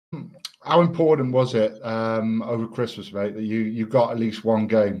How important was it over Christmas, mate, that you got at least one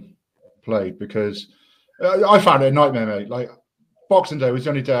game played? Because I found it a nightmare, mate. Like Boxing Day was the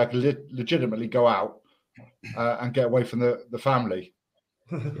only day I could legitimately go out and get away from the family.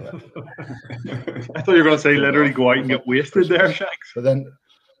 Yeah. I thought you were going to say literally go out and get wasted there, Shanks. But then,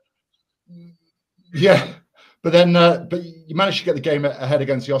 yeah, but you managed to get the game ahead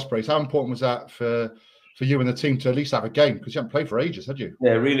against the Ospreys. How important was that for you and the team to at least have a game? Because you haven't played for ages, had you?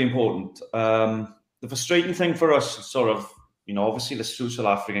 Yeah, really important. The frustrating thing for us, sort of, obviously the two South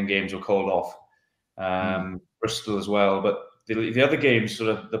African games were called off, Bristol as well, but the other games, sort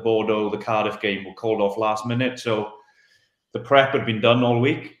of the Bordeaux, the Cardiff game, were called off last minute. So the prep had been done all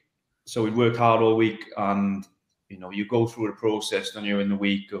week. So we'd worked hard all week, and you go through a process, don't you, in the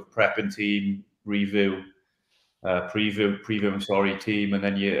week of prepping team, previewing team, and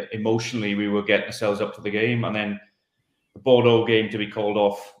then emotionally we were getting ourselves up for the game, and then the Bordeaux game to be called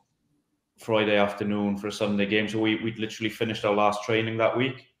off Friday afternoon for a Sunday game. So we'd literally finished our last training that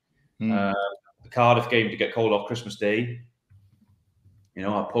week. The Cardiff game to get called off Christmas Day.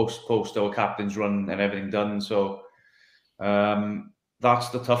 Post our captain's run and everything done. So that's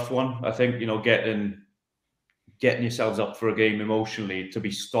the tough one. I think, getting yourselves up for a game emotionally to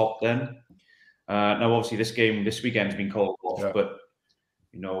be stopped then. Now, obviously, this weekend's been called off, but,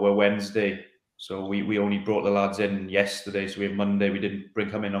 we're Wednesday. So we only brought the lads in yesterday. So we have Monday. We didn't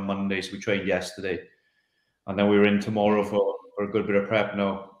come in on Monday. So we trained yesterday. And then we were in tomorrow for a good bit of prep.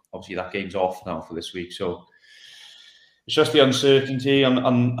 Now, obviously, that game's off now for this week. So it's just the uncertainty.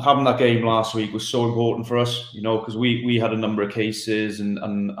 And having that game last week was so important for us, because we had a number of cases and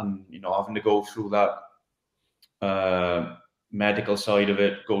having to go through that medical side of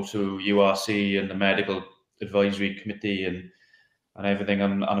it, go to URC and the medical advisory committee and everything,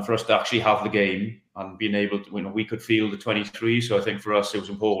 and for us to actually have the game and being able to, we could feel the 23. So I think for us it was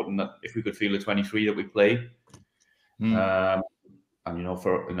important that if we could feel the 23 that we play, and it was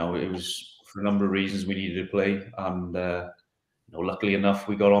for a number of reasons we needed to play, and luckily enough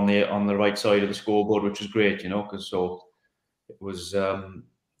we got on the right side of the scoreboard, which was great, because so it was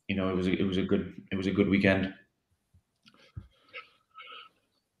it was a good weekend.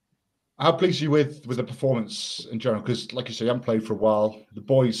 How pleased are you with the performance in general? Because, like you say, you haven't played for a while. The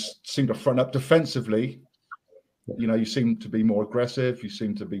boys seem to front up defensively. You seem to be more aggressive. You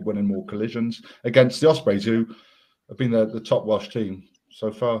seem to be winning more collisions against the Ospreys, who have been the top Welsh team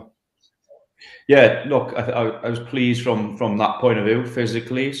so far. Yeah, look, I was pleased from that point of view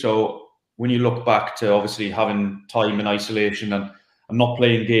physically. So when you look back to obviously having time in isolation and not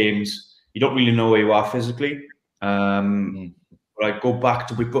playing games, you don't really know where you are physically. I go back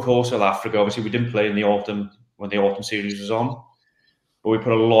to before South Africa. Obviously, we didn't play in the autumn when the autumn series was on, but we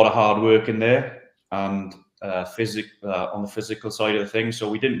put a lot of hard work in there and on the physical side of the thing.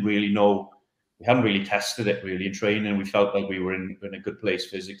 So we didn't really know. We hadn't really tested it really in training. We felt like we were in a good place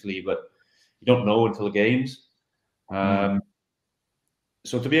physically, but you don't know until the games. So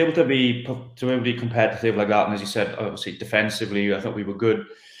to be able to be competitive like that, and as you said, obviously defensively, I thought we were good.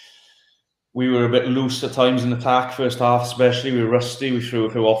 We were a bit loose at times in attack, first half especially. We were rusty. We threw a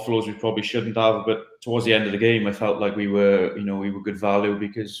few offloads we probably shouldn't have. But towards the end of the game, I felt like we were good value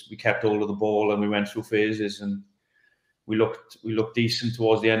because we kept hold of the ball and we went through phases and we looked decent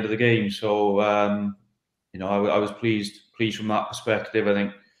towards the end of the game. So I was pleased from that perspective. I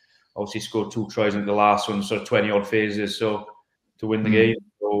think obviously scored 2 tries in the last one, sort of 20-odd phases, so to win the game.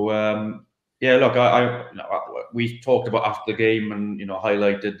 So we talked about after the game and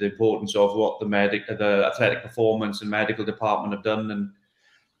highlighted the importance of what the athletic performance and medical department have done,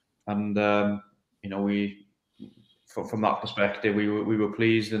 and we from that perspective we were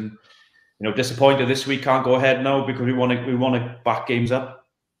pleased and disappointed this week can't go ahead now because we want to back games up.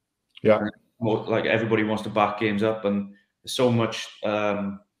 Yeah, like everybody wants to back games up, and there's so much.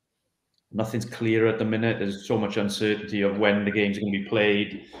 Nothing's clear at the minute. There's so much uncertainty of when the games are going to be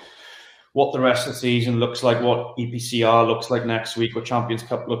played, what the rest of the season looks like, what EPCR looks like next week, what Champions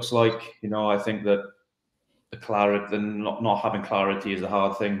Cup looks like. I think that the clarity, not having clarity, is a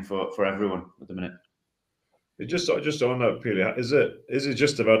hard thing for everyone at the minute. Just on that, Peely, is it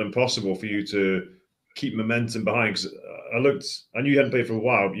just about impossible for you to keep momentum behind? Because I knew you hadn't played for a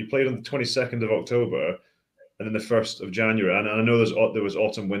while. You played on the 22nd of October. And then the 1st of January, and I know there was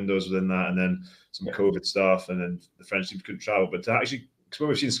autumn windows within that, and then some COVID stuff, and then the French team couldn't travel. But to actually, because when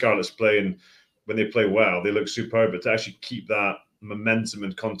we've seen Scarlets play, and when they play well, they look superb. But to actually keep that momentum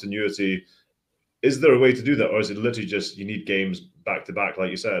and continuity, is there a way to do that, or is it literally just you need games back to back, like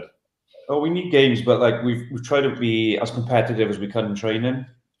you said? Oh, we need games, but like we've tried to be as competitive as we can in training.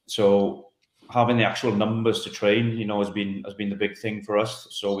 So having the actual numbers to train, has been the big thing for us.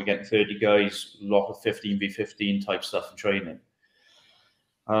 So we get 30 guys, a lot of 15v15 type stuff in training.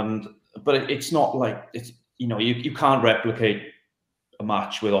 But it's not like you can't replicate a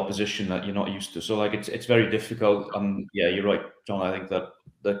match with opposition that you're not used to. So like it's very difficult. And yeah, you're right, John. I think that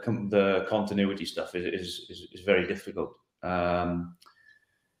the continuity stuff is very difficult.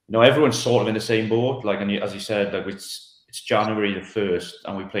 Everyone's sort of in the same boat. Like, and as you said, like it's January the 1st,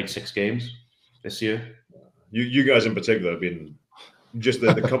 and we played 6 games this year. You guys in particular have been just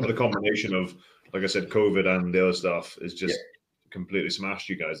the combination of, like I said, COVID and the other stuff is just completely smashed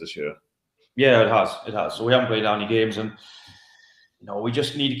you guys this year. Yeah, it has. So we haven't played any games, and we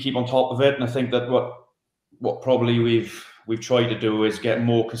just need to keep on top of it. And I think that what probably we've tried to do is get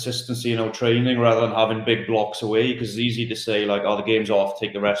more consistency in our training rather than having big blocks away, because it's easy to say like, oh, the game's off,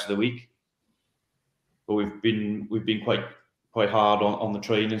 take the rest of the week. But we've been quite hard on the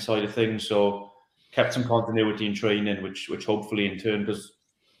training side of things, so kept some continuity in training, which hopefully in turn, because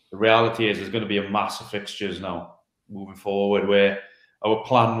the reality is there's going to be a massive fixtures now moving forward, where our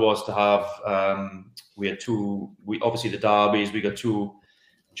plan was to have obviously the derbies, we got 2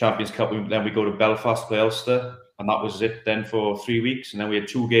 Champions Cup, then we go to Belfast, play Ulster, and that was it then for 3 weeks, and then we had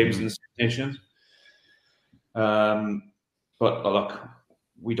 2 games in the Six Nations. But look,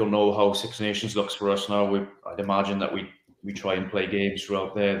 we don't know how Six Nations looks for us now. I'd imagine that we try and play games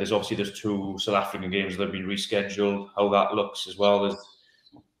throughout there. There's 2 South African games that have been rescheduled. How that looks as well is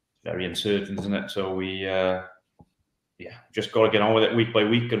very uncertain, isn't it? So we just got to get on with it week by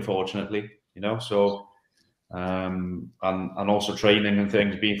week, unfortunately. So and also training and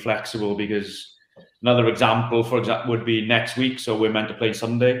things, being flexible, because another example, for example, would be next week. So we're meant to play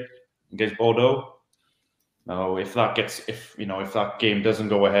Sunday against Bordeaux. Now, if that game doesn't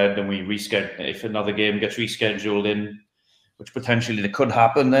go ahead, and we reschedule, if another game gets rescheduled in, which potentially could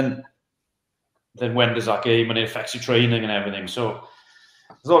happen, then when does that game, and it affects your training and everything. So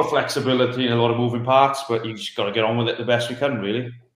there's a lot of flexibility and a lot of moving parts, but you just got to get on with it the best we can, really.